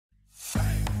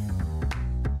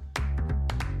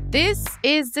This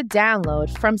is the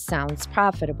download from Sounds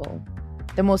Profitable,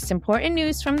 the most important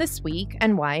news from this week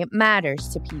and why it matters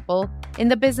to people in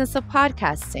the business of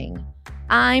podcasting.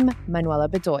 I'm Manuela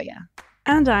Bedoya.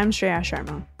 And I'm Shreya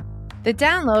Sharma. The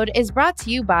download is brought to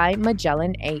you by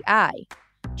Magellan AI.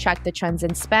 Track the trends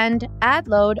in spend, ad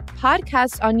load,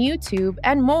 podcasts on YouTube,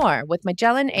 and more with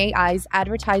Magellan AI's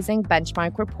advertising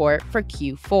benchmark report for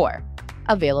Q4.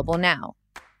 Available now.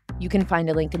 You can find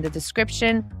a link in the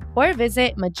description or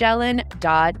visit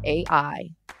magellan.ai.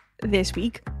 This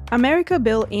week, America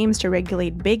bill aims to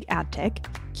regulate big ad tech,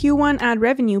 Q1 ad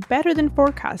revenue better than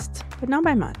forecasts, but not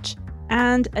by much,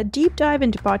 and a deep dive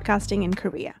into podcasting in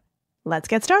Korea. Let's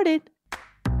get started.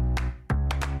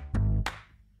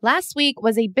 Last week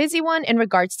was a busy one in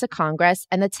regards to Congress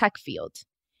and the tech field.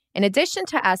 In addition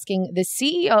to asking the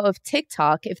CEO of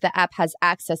TikTok if the app has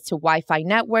access to Wi-Fi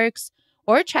networks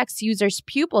or tracks users'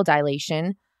 pupil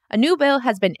dilation, a new bill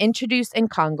has been introduced in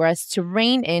Congress to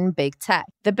rein in big tech.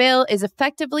 The bill is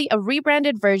effectively a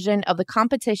rebranded version of the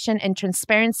Competition and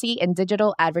Transparency in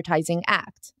Digital Advertising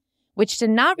Act, which did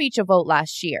not reach a vote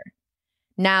last year.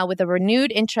 Now, with a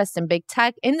renewed interest in big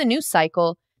tech in the news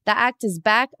cycle, the act is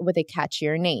back with a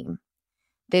catchier name.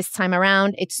 This time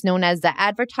around, it's known as the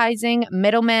Advertising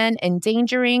Middleman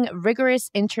Endangering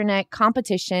Rigorous Internet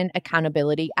Competition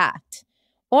Accountability Act,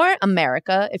 or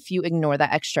America if you ignore the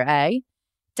extra A.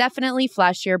 Definitely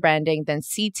flashier branding than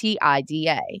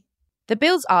CTIDA. The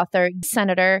bill's author,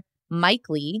 Senator Mike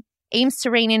Lee, aims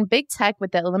to rein in big tech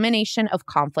with the elimination of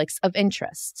conflicts of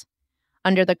interest.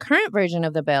 Under the current version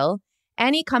of the bill,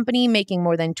 any company making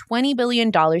more than $20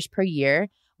 billion per year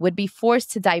would be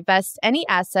forced to divest any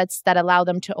assets that allow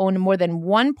them to own more than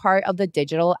one part of the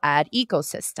digital ad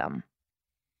ecosystem.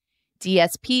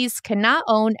 DSPs cannot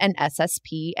own an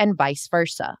SSP and vice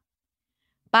versa.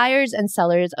 Buyers and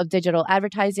sellers of digital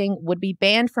advertising would be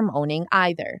banned from owning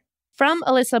either. From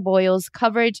Alyssa Boyle's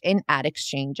coverage in Ad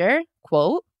Exchanger,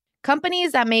 quote,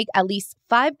 companies that make at least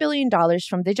 $5 billion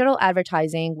from digital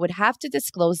advertising would have to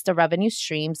disclose the revenue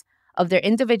streams of their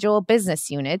individual business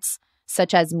units,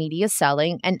 such as media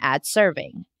selling and ad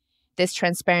serving. This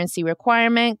transparency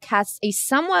requirement casts a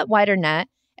somewhat wider net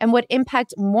and would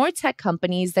impact more tech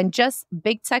companies than just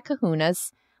big tech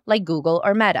kahunas like Google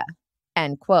or Meta,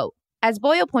 end quote. As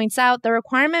Boyle points out, the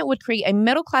requirement would create a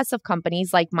middle class of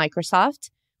companies like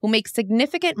Microsoft, who make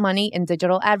significant money in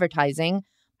digital advertising,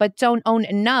 but don't own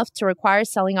enough to require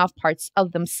selling off parts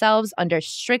of themselves under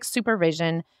strict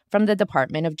supervision from the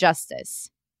Department of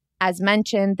Justice. As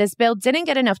mentioned, this bill didn't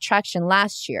get enough traction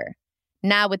last year.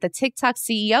 Now, with the TikTok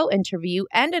CEO interview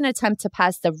and an attempt to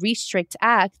pass the Restrict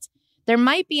Act, there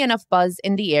might be enough buzz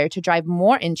in the air to drive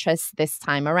more interest this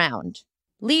time around.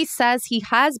 Lee says he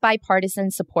has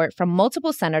bipartisan support from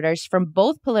multiple senators from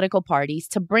both political parties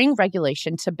to bring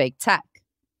regulation to big tech.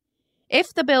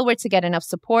 If the bill were to get enough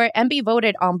support and be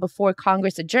voted on before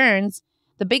Congress adjourns,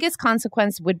 the biggest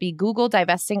consequence would be Google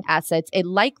divesting assets it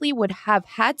likely would have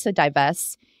had to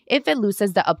divest if it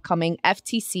loses the upcoming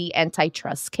FTC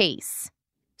antitrust case.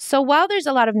 So while there's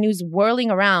a lot of news whirling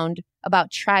around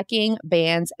about tracking,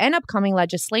 bans, and upcoming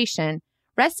legislation,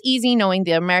 rest easy knowing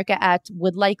the America Act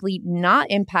would likely not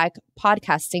impact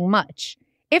podcasting much,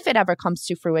 if it ever comes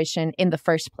to fruition in the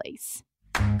first place.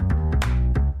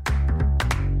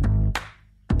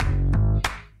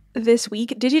 This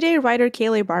week, Digiday writer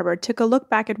Kayleigh Barber took a look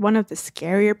back at one of the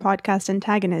scarier podcast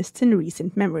antagonists in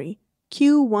recent memory,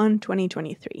 Q1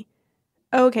 2023.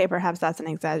 Okay, perhaps that's an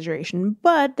exaggeration,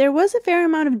 but there was a fair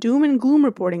amount of doom and gloom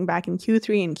reporting back in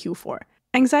Q3 and Q4.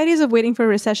 Anxieties of waiting for a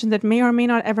recession that may or may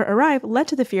not ever arrive led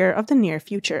to the fear of the near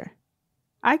future.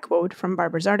 I quote from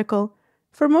Barber's article,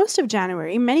 "For most of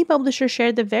January, many publishers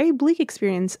shared the very bleak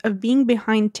experience of being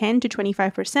behind 10 to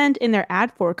 25% in their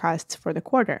ad forecasts for the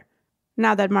quarter.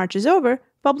 Now that March is over,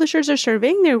 publishers are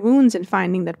surveying their wounds and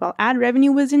finding that while ad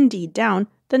revenue was indeed down,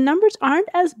 the numbers aren't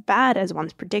as bad as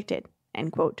once predicted."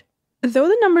 End quote. Though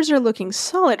the numbers are looking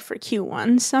solid for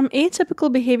Q1, some atypical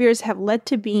behaviors have led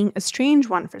to being a strange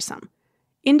one for some.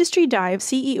 Industry Dive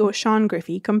CEO Sean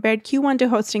Griffey compared Q1 to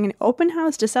hosting an open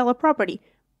house to sell a property,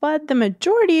 but the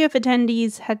majority of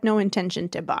attendees had no intention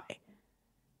to buy.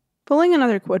 Pulling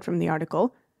another quote from the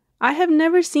article, "I have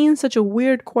never seen such a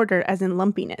weird quarter as in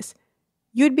lumpiness.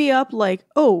 You'd be up like,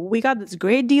 oh, we got this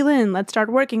great deal in, let's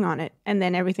start working on it, and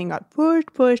then everything got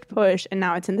pushed, and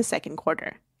now it's in the second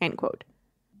quarter." End quote.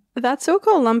 That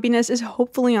so-called lumpiness is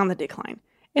hopefully on the decline.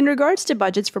 In regards to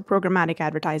budgets for programmatic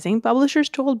advertising, publishers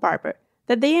told Barber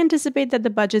that they anticipate that the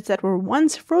budgets that were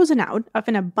once frozen out of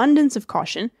an abundance of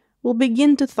caution will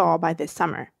begin to thaw by this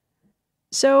summer.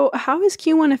 So how has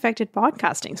Q1 affected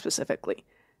podcasting specifically?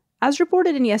 As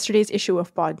reported in yesterday's issue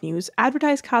of Pod News,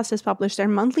 AdvertiseCast has published their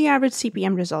monthly average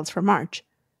CPM results for March.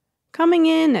 Coming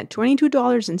in at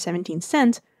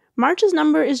 $22.17, March's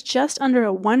number is just under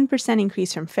a 1%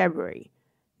 increase from February.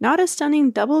 Not a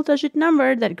stunning double-digit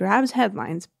number that grabs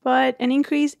headlines, but an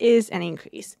increase is an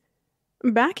increase.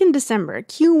 Back in December,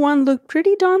 Q1 looked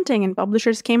pretty daunting and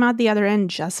publishers came out the other end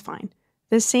just fine.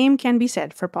 The same can be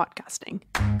said for podcasting.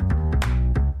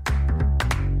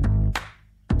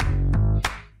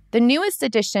 The newest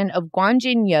edition of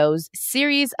Guanjin You's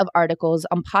series of articles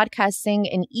on podcasting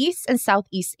in East and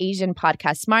Southeast Asian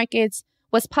podcast markets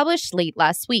was published late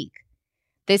last week.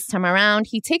 This time around,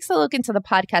 he takes a look into the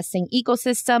podcasting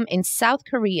ecosystem in South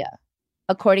Korea.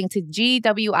 According to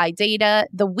GWI data,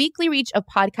 the weekly reach of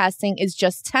podcasting is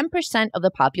just 10% of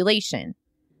the population.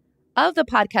 Of the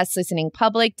podcast listening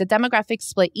public, the demographic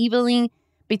split evenly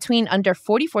between under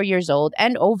 44 years old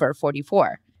and over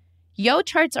 44. Yo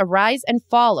charts a rise and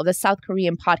fall of the South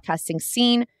Korean podcasting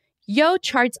scene.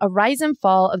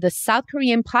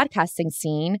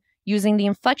 Using the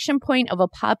inflection point of a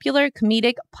popular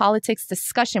comedic politics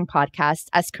discussion podcast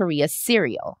as Korea's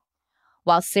Serial.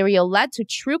 While Serial led to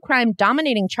true crime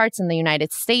dominating charts in the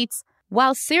United States,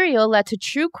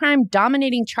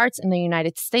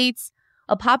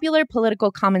 a popular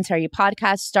political commentary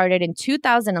podcast started in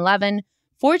 2011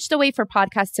 forged a way for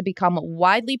podcasts to become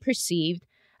widely perceived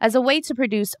as a way to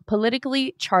produce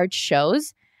politically charged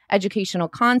shows, educational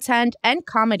content, and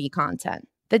comedy content.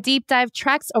 The deep dive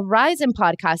tracks a rise in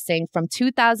podcasting from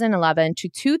 2011 to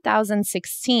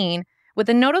 2016, with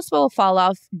a noticeable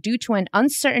fall-off due to an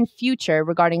uncertain future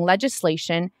regarding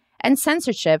legislation and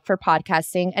censorship for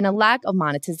podcasting and a lack of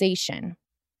monetization.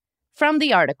 From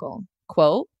the article,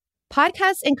 quote,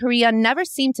 "Podcasts in Korea never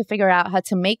seem to figure out how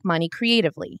to make money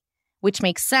creatively, which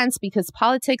makes sense because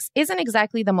politics isn't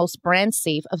exactly the most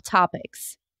brand-safe of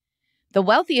topics. The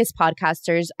wealthiest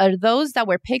podcasters are those that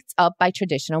were picked up by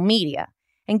traditional media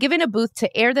and given a booth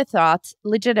to air their thoughts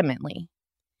legitimately.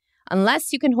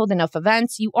 Unless you can hold enough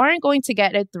events, you aren't going to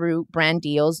get it through brand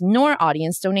deals nor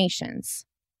audience donations."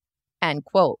 End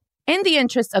quote. In the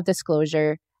interest of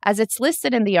disclosure, as it's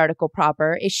listed in the article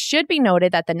proper, it should be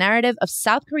noted that the narrative of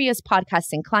South Korea's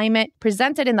podcasting climate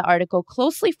presented in the article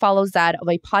closely follows that of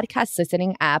a podcast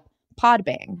listening app,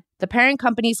 Podbang. The parent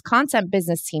company's content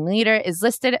business team leader is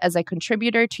listed as a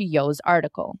contributor to Yo's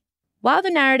article. While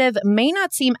the narrative may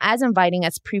not seem as inviting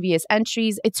as previous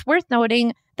entries, it's worth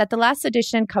noting that the last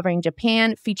edition covering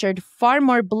Japan featured far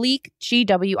more bleak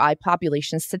GWI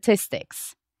population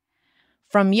statistics.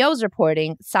 From Yo's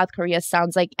reporting, South Korea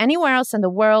sounds like anywhere else in the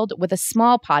world with a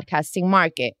small podcasting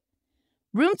market.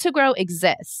 Room to grow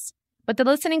exists, but the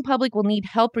listening public will need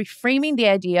help reframing the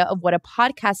idea of what a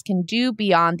podcast can do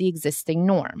beyond the existing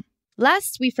norm.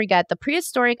 Lest we forget the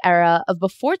prehistoric era of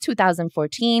before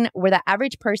 2014, where the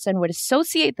average person would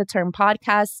associate the term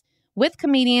podcast with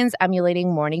comedians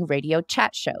emulating morning radio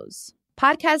chat shows.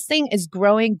 Podcasting is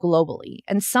growing globally,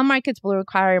 and some markets will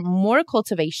require more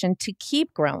cultivation to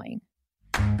keep growing.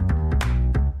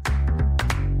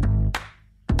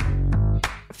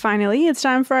 Finally, it's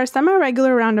time for our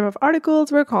semi-regular roundup of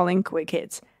articles we're calling Quick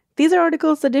Hits. These are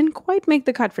articles that didn't quite make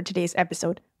the cut for today's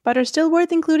episode, but are still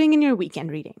worth including in your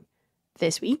weekend reading.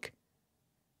 This week,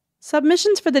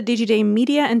 submissions for the Digiday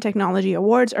Media and Technology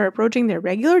Awards are approaching their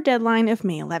regular deadline of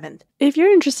May 11th. If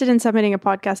you're interested in submitting a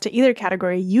podcast to either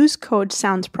category, use code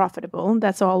SOUNDSPROFITABLE,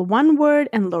 that's all one word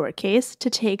and lowercase,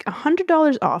 to take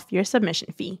 $100 off your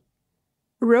submission fee.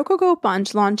 Rococo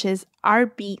Punch launches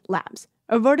RB Labs,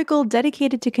 a vertical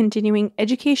dedicated to continuing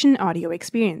education audio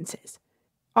experiences.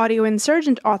 Audio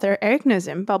insurgent author Eric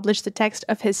Nuzim published the text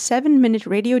of his 7-minute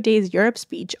Radio Days Europe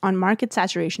speech on market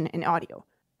saturation in audio.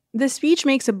 The speech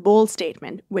makes a bold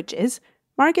statement, which is,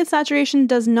 market saturation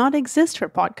does not exist for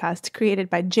podcasts created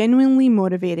by genuinely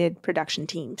motivated production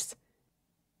teams.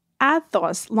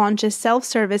 AdThos launches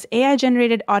self-service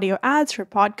AI-generated audio ads for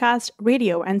podcast,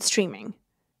 radio, and streaming.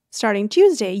 Starting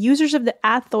Tuesday, users of the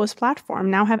AdThos platform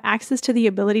now have access to the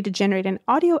ability to generate an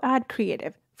audio ad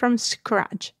creative from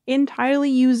scratch, entirely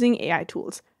using AI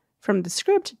tools, from the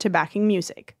script to backing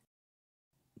music.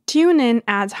 TuneIn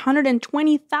adds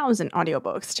 120,000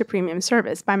 audiobooks to premium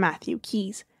service by Matthew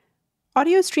Keys.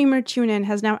 Audio streamer TuneIn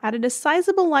has now added a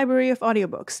sizable library of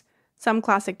audiobooks. Some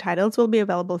classic titles will be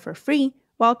available for free,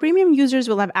 while premium users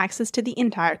will have access to the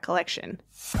entire collection.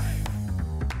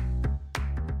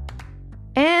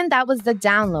 And that was The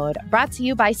Download, brought to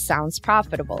you by Sounds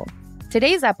Profitable.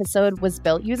 Today's episode was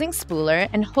built using Spooler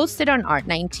and hosted on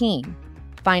Art19.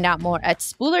 Find out more at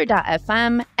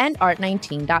spooler.fm and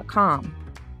art19.com.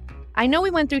 I know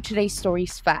we went through today's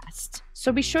stories fast,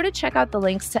 so be sure to check out the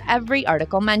links to every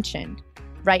article mentioned.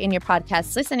 right in your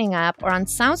podcast listening app or on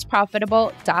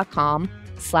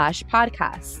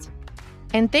soundsprofitable.com/podcast.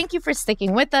 And thank you for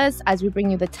sticking with us as we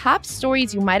bring you the top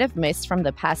stories you might have missed from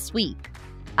the past week.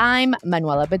 I'm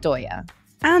Manuela Bedoya.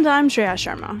 And I'm Shreya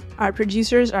Sharma. Our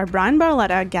producers are Brian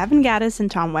Barletta, Gavin Gaddis, and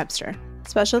Tom Webster.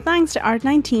 Special thanks to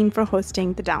Art19 for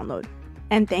hosting the download.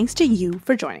 And thanks to you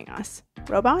for joining us.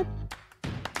 Robot?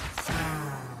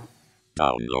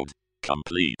 Download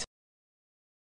complete.